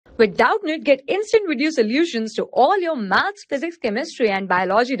With Doubtnut, get instant video solutions to all your maths, physics, chemistry, and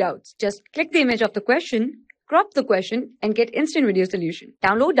biology doubts. Just click the image of the question, crop the question, and get instant video solution.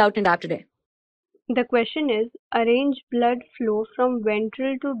 Download Doubtnut app today. The question is, arrange blood flow from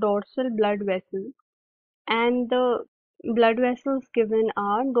ventral to dorsal blood vessels. And the blood vessels given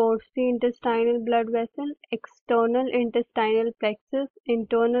are dorsointestinal blood vessel, external intestinal plexus,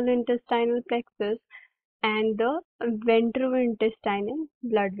 internal intestinal plexus, and the ventrointestinal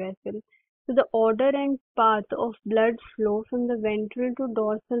blood vessel. So the order and path of blood flow from the ventral to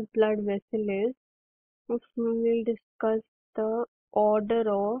dorsal blood vessel is, we'll discuss the order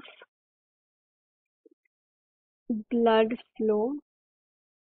of blood flow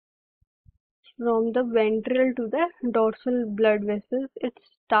from the ventral to the dorsal blood vessels. It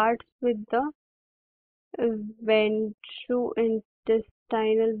starts with the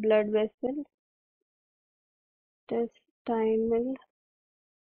ventrointestinal blood vessel, intestinal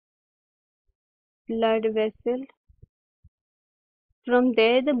blood vessel. From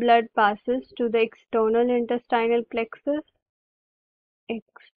there, the blood passes to the external intestinal plexus,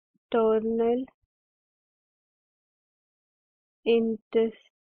 external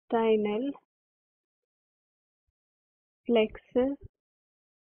intestinal plexus,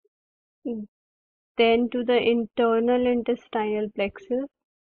 then to the internal intestinal plexus,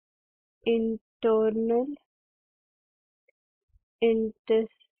 internal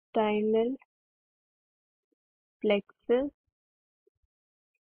intestinal plexus,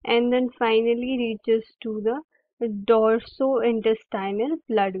 and then finally reaches to the dorsointestinal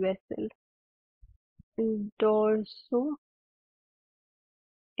blood vessel.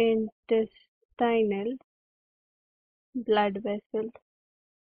 Dorsointestinal blood vessel.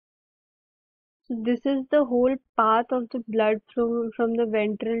 So this is the whole path of the blood flow from the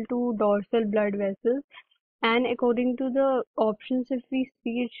ventral to dorsal blood vessels. And according to the options, if we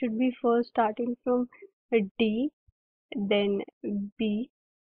see, it should be first starting from D, then B,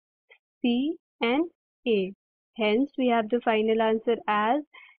 C, and A. Hence, we have the final answer as,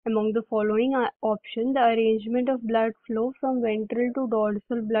 among the following options, the arrangement of blood flow from ventral to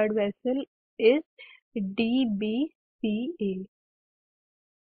dorsal blood vessel is D, B, C, A.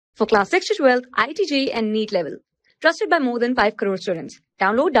 For class 6 to 12, IIT JEE and NEET level. Trusted by more than 5 crore students.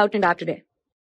 Download Doubtnut app today.